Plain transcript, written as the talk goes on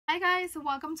Hi guys,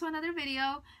 welcome to another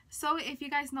video. So if you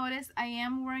guys notice, I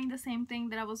am wearing the same thing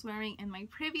that I was wearing in my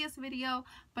previous video,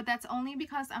 but that's only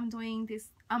because I'm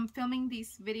filming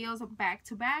these videos back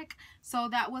to back. So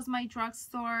that was my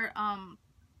drugstore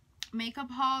makeup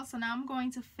haul. So now I'm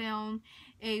going to film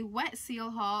a Wet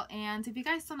Seal haul. And if you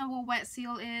guys don't know what Wet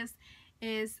Seal is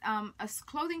a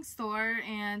clothing store,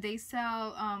 and they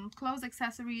sell clothes,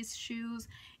 accessories, shoes,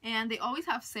 and they always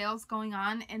have sales going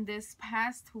on. And this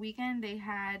past weekend they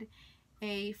had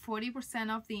a 40%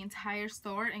 off the entire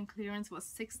store, and clearance was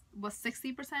 60%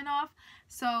 off.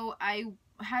 So I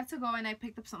had to go and I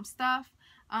picked up some stuff.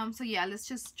 So yeah, let's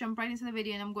just jump right into the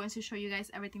video, and I'm going to show you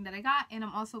guys everything that I got, and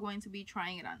I'm also going to be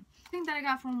trying it on. The thing that I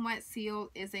got from Wet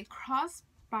Seal is a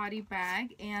crossbody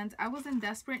bag, and I was in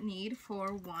desperate need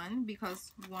for one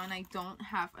because one, I don't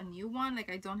have a new one,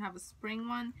 like I don't have a spring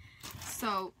one.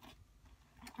 So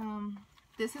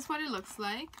this is what it looks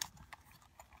like.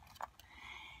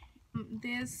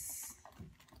 This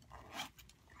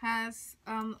has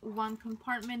one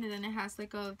compartment, and then it has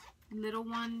like a little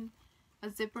one, a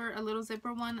little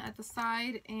zipper one at the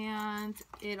side, and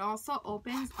it also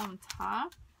opens on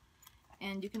top,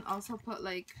 and you can also put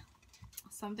like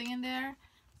something in there.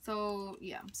 So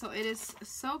yeah, so it is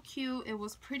so cute. It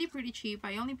was pretty cheap.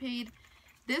 I only paid,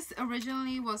 this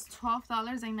originally was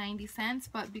 $12.90,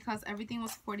 but because everything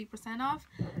was 40% off,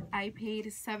 I paid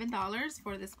 $7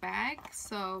 for this bag.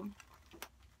 So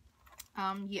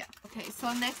yeah. Okay,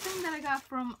 so next thing that I got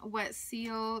from Wet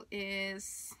Seal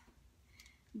is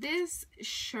this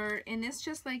shirt, and it's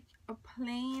just like a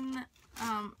plain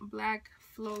black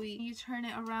flowy. You turn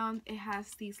it around, it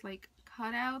has these like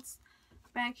cutouts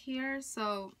back here.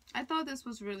 So I thought this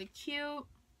was really cute.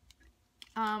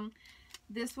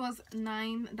 This was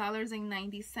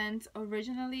 $9.90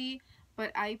 originally,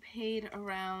 but I paid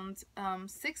around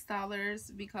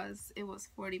 $6 because it was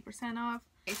 40% off.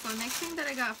 Okay, so next thing that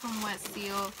I got from Wet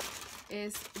Seal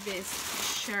is this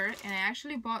shirt, and I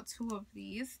actually bought two of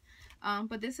these,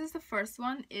 but this is the first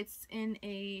one. It's in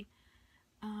a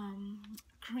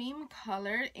cream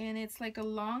color, and it's like a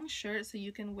long shirt, so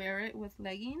you can wear it with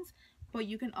leggings, but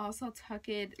you can also tuck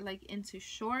it like into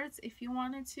shorts if you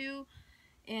wanted to.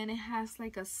 And it has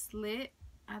like a slit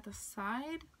at the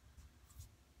side.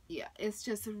 Yeah, it's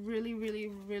just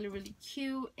really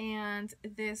cute. And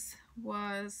this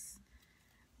was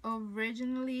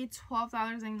originally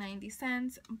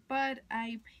 $12.90, but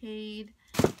I paid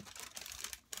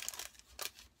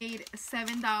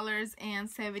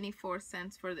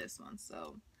 $7.74 for this one.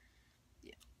 So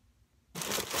yeah.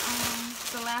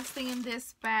 The last thing in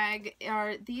this bag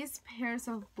are these pairs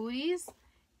of booties,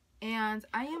 and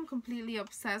I am completely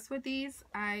obsessed with these.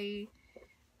 I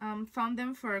found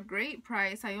them for a great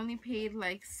price. I only paid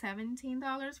like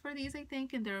 $17 for these, I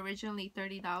think, and they're originally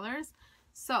 $30.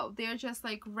 So they're just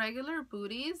like regular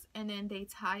booties, and then they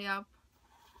tie up.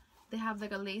 They have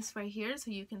like a lace right here, so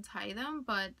you can tie them.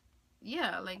 But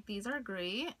yeah, like these are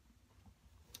great.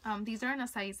 These are in a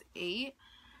size 8.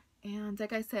 And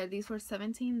like I said, these were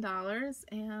 $17.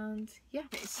 And yeah.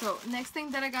 Okay, so next thing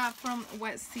that I got from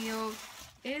Wet Seal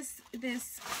is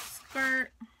this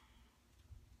skirt,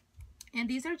 and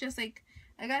these are just like,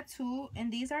 I got two,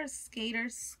 and these are skater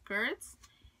skirts,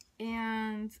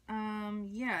 and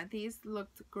yeah, these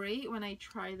looked great when I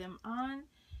tried them on.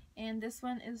 And this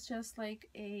one is just like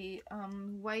a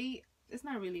white, it's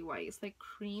not really white, it's like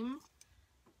cream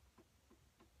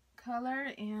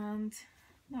color, and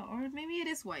no, or maybe it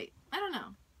is white, I don't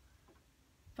know,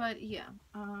 but yeah,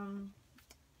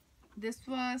 this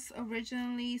was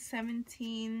originally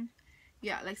 $17,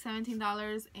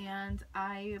 and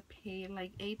I paid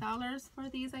like $8 for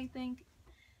these, I think.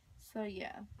 So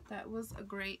yeah, that was a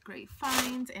great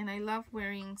find, and I love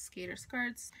wearing skater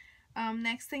skirts.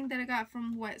 Next thing that I got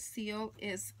from Wet Seal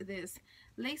is this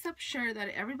lace-up shirt that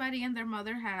everybody and their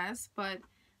mother has, but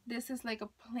this is like a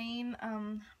plain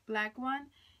black one,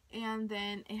 and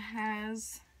then it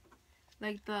has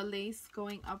like the lace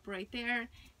going up right there.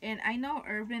 And I know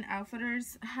Urban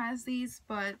Outfitters has these,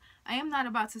 but I am not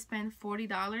about to spend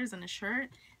 $40 on a shirt.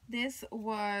 This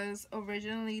was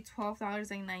originally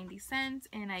 $12.90,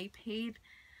 and I paid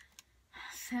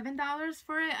 $7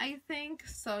 for it, I think.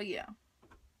 So yeah,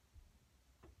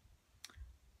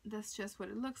 that's just what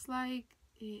it looks like.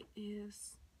 It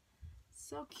is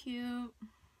so cute.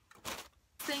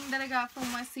 Thing that I got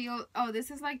from Wet Seal, oh,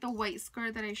 this is like the white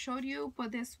skirt that I showed you,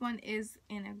 but this one is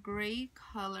in a gray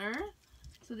color.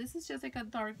 So this is just like a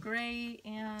dark gray,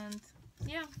 and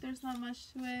yeah, there's not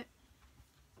much to it.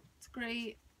 It's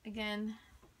great. Again,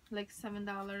 like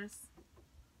 $7.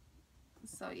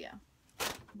 So yeah,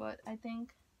 but I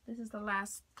think this is the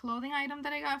last clothing item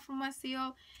that I got from Wet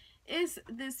Seal. is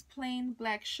this plain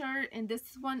black shirt, and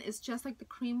this one is just like the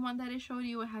cream one that I showed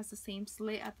you. It has the same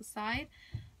slit at the side,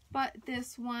 but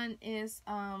this one is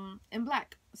in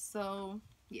black. So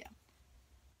yeah.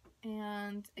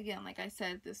 And again, like I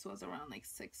said, this was around like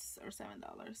 $6 or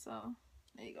 $7, so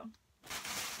there you go.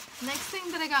 Next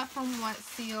thing that I got from Wet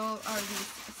Seal are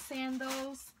these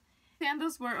sandals.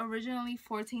 Sandals were originally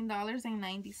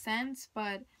 $14.90,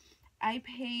 but I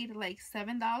paid like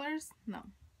 $7, no,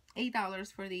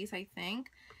 $8 for these, I think.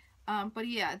 But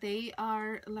yeah, they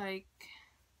are like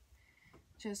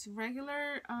just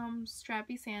regular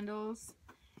strappy sandals,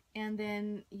 and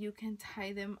then you can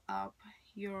tie them up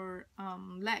your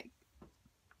leg.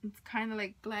 It's kind of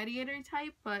like gladiator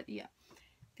type, but yeah,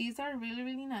 these are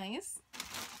really nice.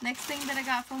 Next thing that I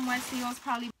got from Wet Seal is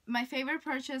probably my favorite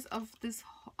purchase of this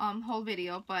whole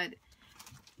video, but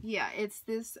yeah, it's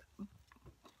this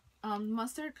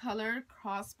mustard color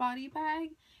crossbody bag,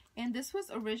 and this was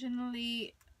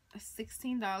originally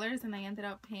 $16, and I ended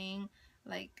up paying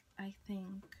like, I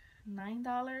think $9.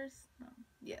 No,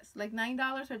 yes, like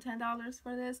 $9 or $10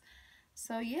 for this.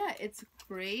 So yeah, it's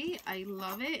great. I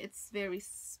love it. It's very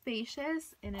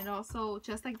spacious, and it also,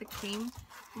 just like the cream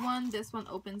one, this one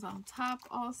opens on top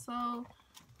also.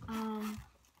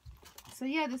 So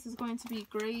yeah, this is going to be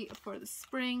great for the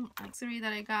spring. Accessory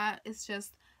that I got is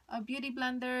just a beauty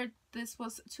blender. This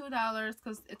was $2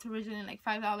 because it's originally like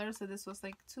 $5, so this was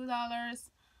like $2.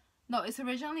 No, it's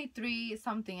originally $3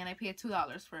 something, and I paid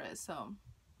 $2 for it. So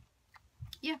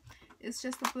yeah, it's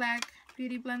just a black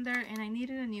beauty blender, and I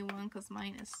needed a new one because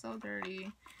mine is so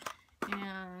dirty.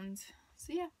 And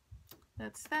so yeah,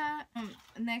 that's that.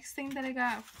 Next thing that I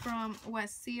got from Wet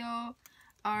Seal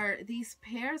are these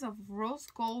pairs of rose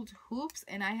gold hoops,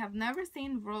 and I have never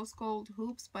seen rose gold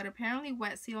hoops, but apparently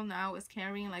Wet Seal now is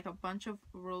carrying like a bunch of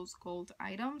rose gold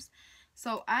items,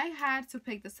 so I had to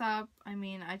pick this up. I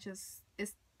mean, it's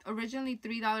originally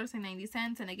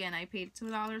 $3.90, and again, I paid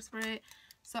 $2 for it,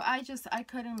 so I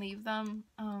couldn't leave them.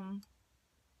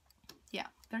 Yeah,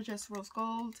 they're just rose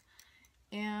gold.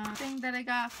 And the thing that I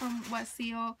got from Wet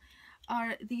Seal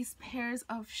are these pairs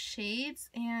of shades,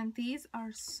 and these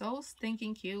are so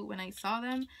stinking cute. When I saw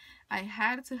them, I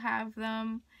had to have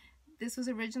them. This was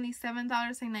originally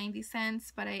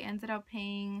 $7.90, but I ended up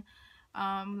paying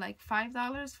like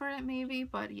 $5 for it maybe.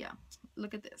 But yeah,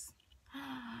 look at this.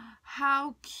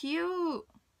 How cute!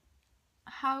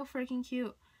 How freaking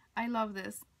cute! I love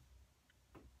this.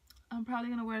 I'm probably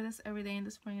gonna wear this every day in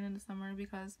the spring and in the summer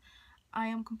because I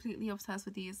am completely obsessed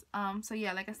with these. So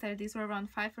yeah, like I said, these were around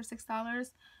 $5 or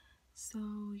 $6. So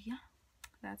yeah,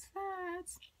 that's that.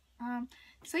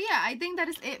 So yeah, I think that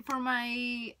is it for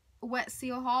my Wet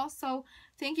Seal haul. So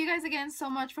thank you guys again so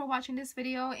much for watching this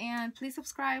video, and please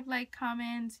subscribe, like,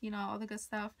 comment, you know, all the good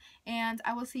stuff, and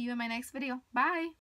I will see you in my next video. Bye.